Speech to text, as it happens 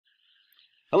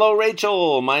Hello,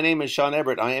 Rachel. My name is Sean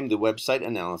Everett. I am the website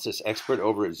analysis expert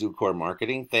over at Zucore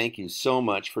Marketing. Thank you so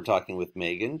much for talking with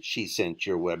Megan. She sent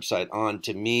your website on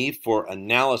to me for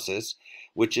analysis,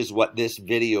 which is what this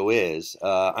video is.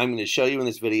 I'm going to show you in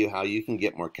this video how you can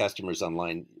get more customers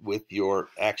online with your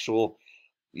actual,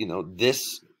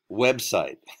 this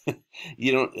website.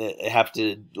 You don't have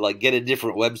to like get a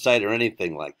different website or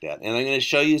anything like that. And I'm going to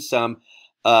show you some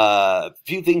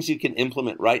few things you can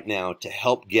implement right now to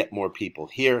help get more people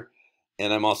here.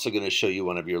 And I'm also going to show you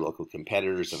one of your local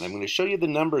competitors, and I'm going to show you the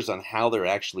numbers on how they're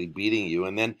actually beating you,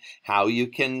 and then how you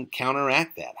can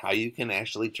counteract that, how you can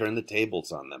actually turn the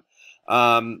tables on them.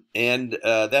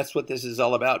 That's what this is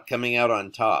all about, coming out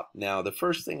on top. Now, the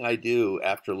first thing I do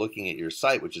after looking at your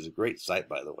site, which is a great site,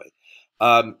 by the way,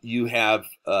 you have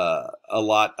a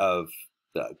lot of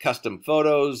custom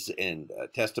photos and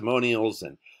testimonials,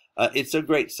 and it's a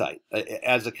great site.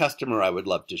 As a customer, I would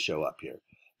love to show up here.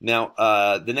 Now,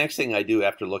 the next thing I do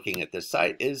after looking at this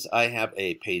site is I have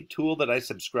a paid tool that I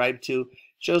subscribe to.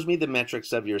 Shows me the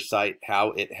metrics of your site,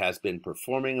 how it has been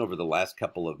performing over the last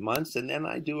couple of months, and then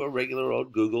I do a regular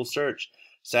old Google search.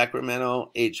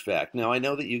 Sacramento HVAC. Now, I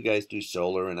know that you guys do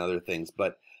solar and other things,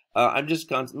 but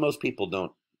most people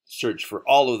don't search for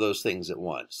all of those things at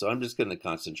once. So I'm just going to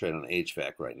concentrate on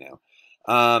HVAC right now.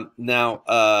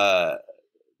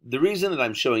 The reason that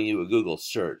I'm showing you a Google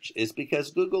search is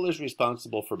because Google is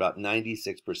responsible for about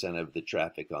 96% of the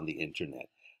traffic on the internet.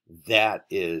 That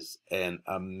is an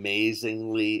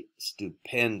amazingly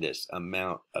stupendous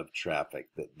amount of traffic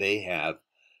that they have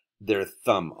their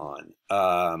thumb on.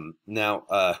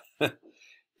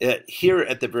 Here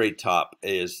at the very top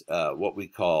is what we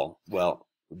call, well,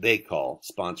 they call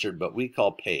sponsored, but we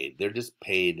call paid. They're just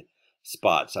paid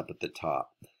spots up at the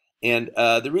top. And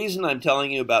the reason I'm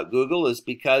telling you about Google is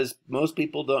because most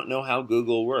people don't know how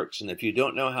Google works. And if you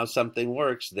don't know how something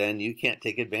works, then you can't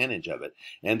take advantage of it.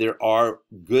 And there are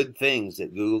good things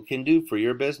that Google can do for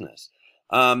your business.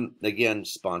 Again,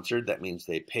 sponsored, that means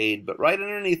they paid. But right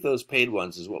underneath those paid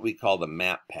ones is what we call the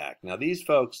map pack. Now, these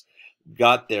folks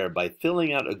got there by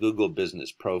filling out a Google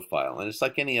business profile, and it's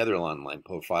like any other online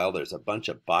profile. There's a bunch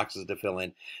of boxes to fill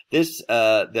in.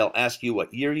 They'll ask you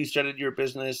what year you started your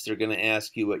business. They're going to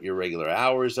ask you what your regular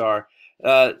hours are.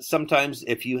 Sometimes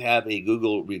if you have a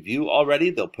Google review already,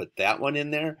 they'll put that one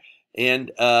in there,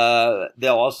 and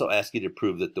they'll also ask you to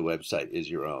prove that the website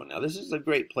is your own. Now, this is a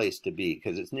great place to be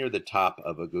because it's near the top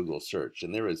of a Google search,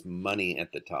 and there is money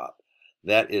at the top.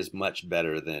 That is much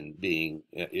better than being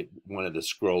one of the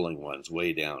scrolling ones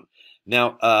way down.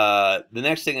 Now, the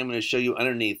next thing I'm going to show you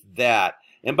underneath that,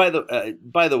 and by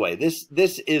the way, this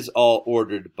is all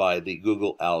ordered by the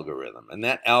Google algorithm, and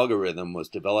that algorithm was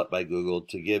developed by Google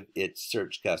to give its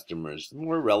search customers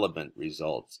more relevant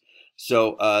results.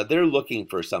 So they're looking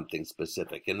for something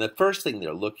specific, and the first thing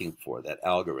they're looking for, that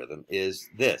algorithm, is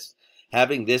this.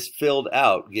 Having this filled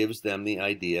out gives them the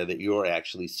idea that you're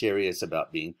actually serious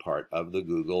about being part of the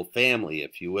Google family,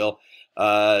 if you will.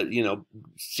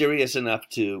 Serious enough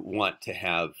to want to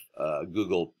have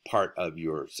Google part of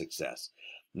your success.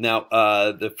 Now,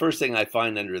 the first thing I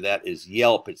find under that is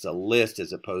Yelp. It's a list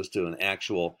as opposed to an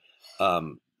actual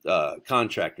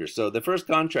contractor. So the first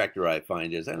contractor I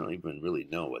find is, I don't even really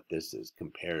know what this is,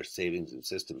 Compare Savings and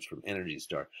Systems from Energy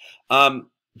Star.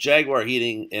 Jaguar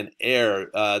Heating and Air,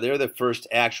 they're the first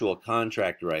actual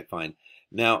contractor I find.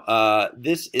 Now,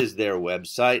 this is their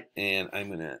website, and I'm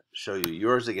going to show you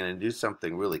yours again and do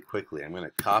something really quickly. I'm going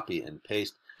to copy and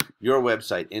paste your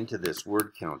website into this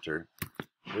word counter.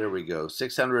 There we go,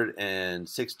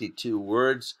 662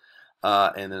 words,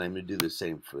 and then I'm going to do the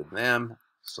same for them.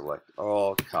 Select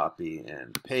all, copy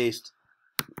and paste.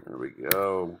 There we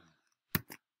go.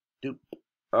 Doop.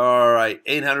 All right,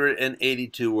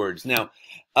 882 words. Now,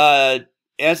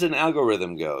 as an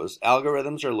algorithm goes,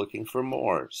 algorithms are looking for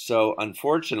more. So,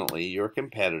 unfortunately, your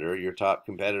competitor, your top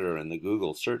competitor in the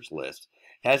Google search list,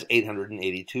 has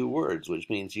 882 words, which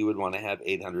means you would want to have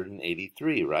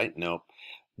 883, right? No.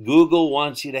 Google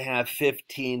wants you to have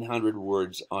 1,500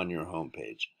 words on your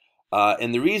homepage.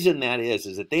 And the reason that is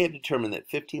that they have determined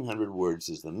that 1,500 words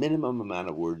is the minimum amount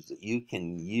of words that you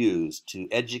can use to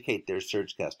educate their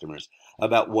search customers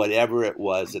about whatever it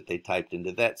was that they typed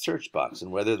into that search box, and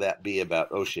whether that be about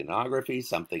oceanography,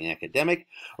 something academic,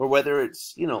 or whether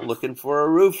it's, looking for a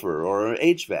roofer or an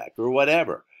HVAC or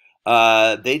whatever.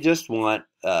 They just want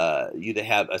you to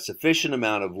have a sufficient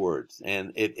amount of words.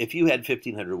 And if you had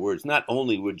 1,500 words, not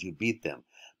only would you beat them,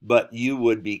 but you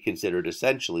would be considered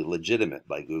essentially legitimate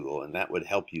by Google, and that would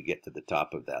help you get to the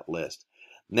top of that list.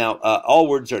 Now, all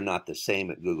words are not the same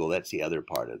at Google. That's the other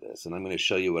part of this, and I'm going to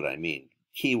show you what I mean.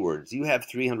 Keywords. You have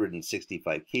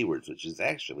 365 keywords, which is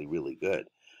actually really good.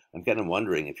 I'm kind of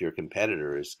wondering if your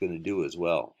competitor is going to do as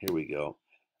well. Here we go.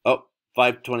 Oh,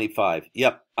 525.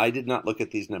 Yep, I did not look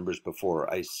at these numbers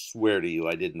before. I swear to you,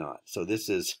 I did not. So this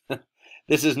is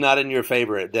this is not in your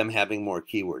favor at them having more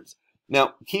keywords.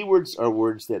 Now, keywords are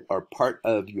words that are part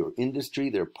of your industry.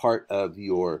 They're part of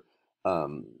your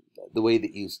the way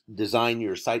that you design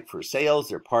your site for sales.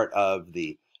 They're part of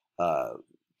the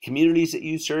communities that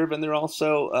you serve, and they're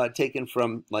also taken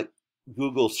from like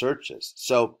Google searches.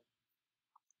 So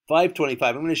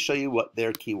 525, I'm going to show you what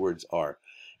their keywords are.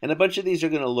 And a bunch of these are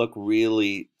going to look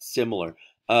really similar.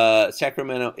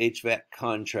 Sacramento HVAC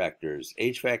contractors,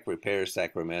 HVAC repair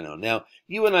Sacramento. Now,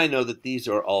 you and I know that these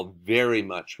are all very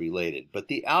much related, but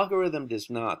the algorithm does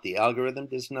not. The algorithm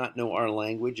does not know our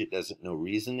language. It doesn't know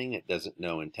reasoning. It doesn't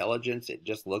know intelligence. It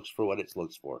just looks for what it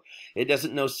looks for. It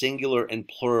doesn't know singular and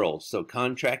plural. So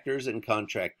contractors and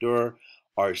contractor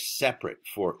are separate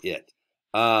for it.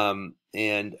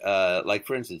 Like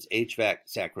for instance, HVAC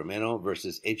Sacramento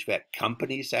versus HVAC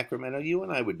Company Sacramento, you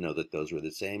and I would know that those were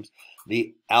the same.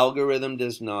 The algorithm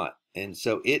does not, and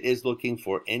so it is looking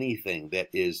for anything that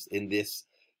is in this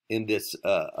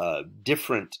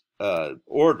different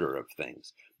order of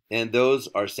things, and those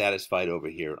are satisfied over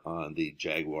here on the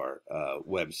Jaguar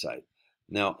website.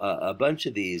 Now, a bunch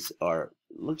of these are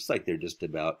looks like they're just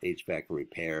about HVAC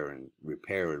repair and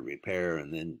repair,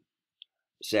 and then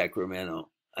Sacramento.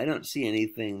 I don't see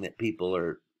anything that people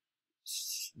are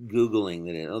Googling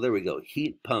that. Oh, there we go.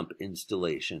 Heat pump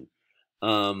installation.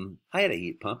 I had a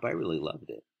heat pump. I really loved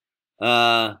it.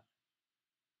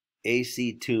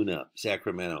 AC tune-up,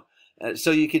 Sacramento.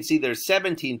 So you can see there's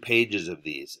 17 pages of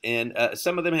these, and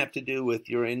some of them have to do with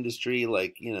your industry,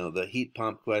 like the heat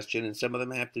pump question, and some of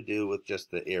them have to do with just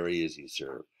the areas you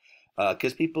serve,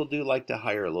 because people do like to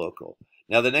hire local.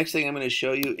 Now, the next thing I'm going to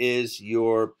show you is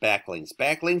your backlinks.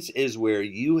 Backlinks is where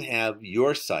you have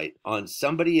your site on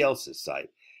somebody else's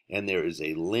site, and there is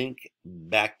a link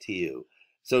back to you.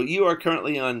 So you are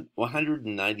currently on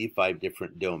 195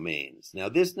 different domains. Now,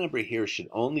 this number here should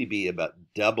only be about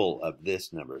double of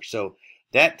this number. So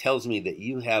that tells me that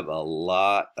you have a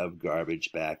lot of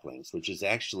garbage backlinks, which is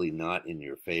actually not in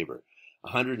your favor.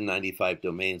 195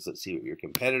 domains. Let's see what your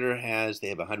competitor has. They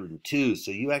have 102, so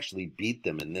you actually beat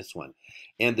them in this one.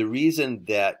 And the reason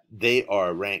that they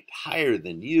are ranked higher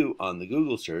than you on the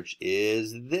Google search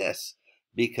is this,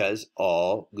 because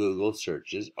all Google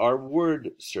searches are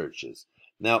word searches.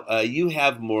 Now, you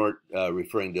have more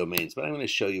referring domains, but I'm going to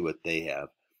show you what they have.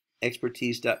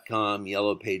 Expertise.com,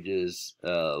 Yellow Pages,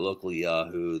 Local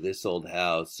Yahoo, This Old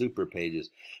House, Super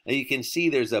Pages. Now you can see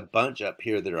there's a bunch up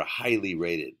here that are highly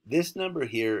rated. This number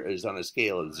here is on a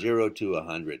scale of 0 to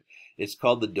 100. It's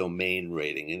called the domain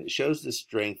rating, and it shows the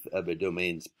strength of a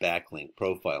domain's backlink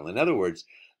profile. In other words,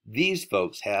 these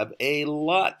folks have a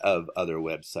lot of other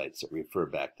websites that refer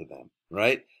back to them,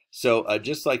 right? So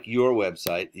just like your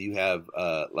website, you have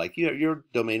like your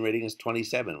domain rating is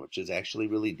 27, which is actually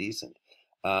really decent.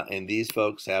 And these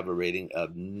folks have a rating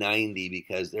of 90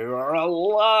 because there are a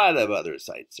lot of other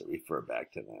sites that refer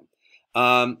back to them.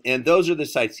 And those are the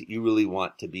sites that you really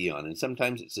want to be on. And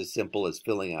sometimes it's as simple as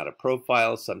filling out a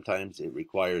profile. Sometimes it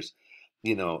requires,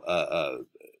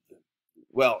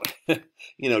 well,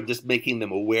 just making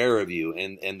them aware of you,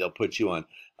 and they'll put you on.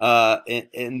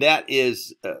 And that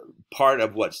is part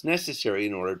of what's necessary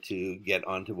in order to get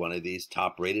onto one of these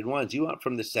top rated ones. You want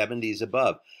from the 70s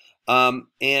above.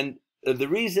 And the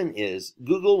reason is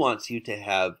Google wants you to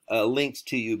have links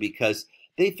to you because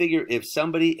they figure if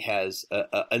somebody has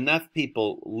enough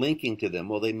people linking to them,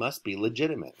 well, they must be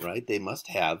legitimate, right? They must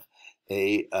have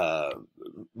a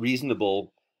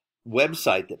reasonable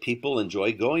website that people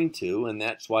enjoy going to, and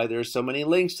that's why there's so many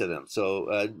links to them.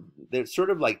 So they're sort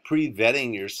of like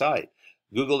pre-vetting your site.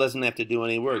 Google doesn't have to do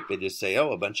any work. They just say,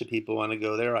 oh, a bunch of people want to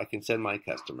go there. I can send my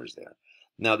customers there.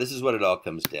 Now, this is what it all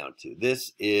comes down to.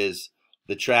 This is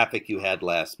the traffic you had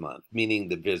last month, meaning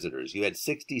the visitors. You had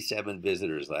 67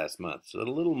 visitors last month, so a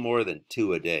little more than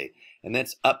 2 a day. And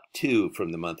that's up 2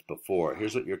 from the month before.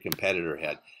 Here's what your competitor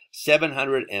had.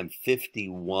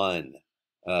 751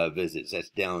 visits. That's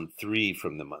down 3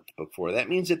 from the month before. That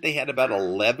means that they had about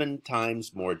 11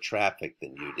 times more traffic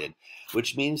than you did,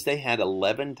 which means they had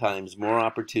 11 times more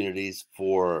opportunities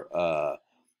for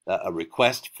a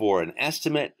request for an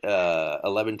estimate,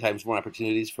 11 times more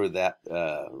opportunities for that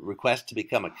request to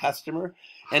become a customer,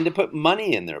 and to put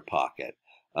money in their pocket.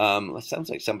 It sounds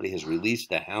like somebody has released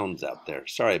the hounds out there.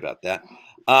 Sorry about that.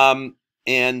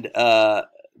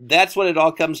 That's what it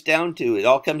all comes down to. It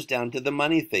all comes down to the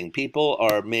money thing. People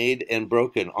are made and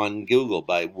broken on Google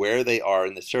by where they are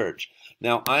in the search.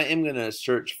 Now, I am going to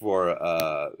search for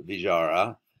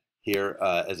Villara, here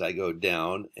as I go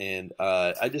down. And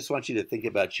I just want you to think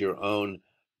about your own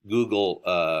Google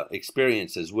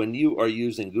experiences. When you are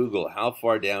using Google, how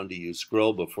far down do you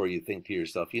scroll before you think to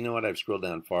yourself, you know what, I've scrolled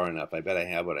down far enough. I bet I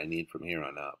have what I need from here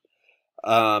on up.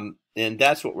 And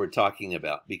that's what we're talking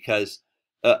about, because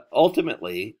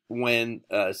ultimately, when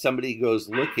somebody goes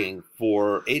looking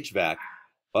for HVAC,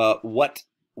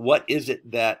 what is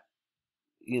it that,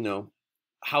 you know,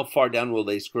 how far down will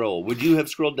they scroll? Would you have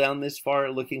scrolled down this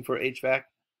far looking for HVAC?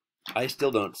 I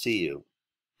still don't see you.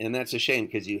 And that's a shame,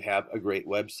 because you have a great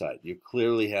website. You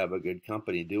clearly have a good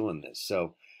company doing this.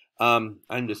 So I'm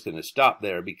just going to stop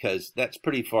there, because that's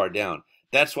pretty far down.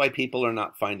 That's why people are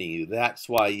not finding you. That's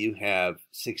why you have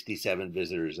 67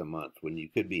 visitors a month when you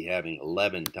could be having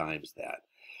 11 times that.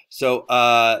 So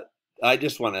I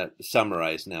just want to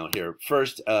summarize now here.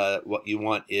 First, what you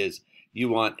want is you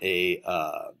want a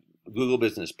Google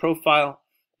Business Profile,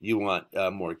 you want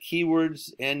more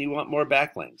keywords, and you want more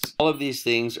backlinks. All of these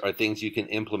things are things you can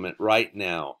implement right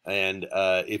now. And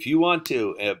if you want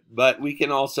to, but we can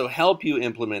also help you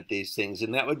implement these things,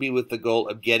 and that would be with the goal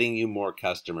of getting you more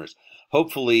customers.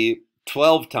 Hopefully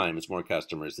 12 times more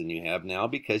customers than you have now,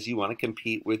 because you want to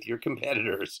compete with your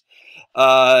competitors.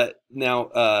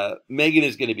 Now, Megan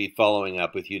is going to be following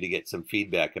up with you to get some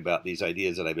feedback about these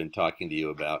ideas that I've been talking to you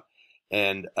about.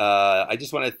 And I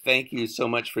just want to thank you so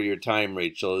much for your time,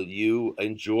 Rachel. You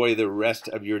enjoy the rest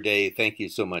of your day. Thank you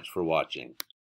so much for watching.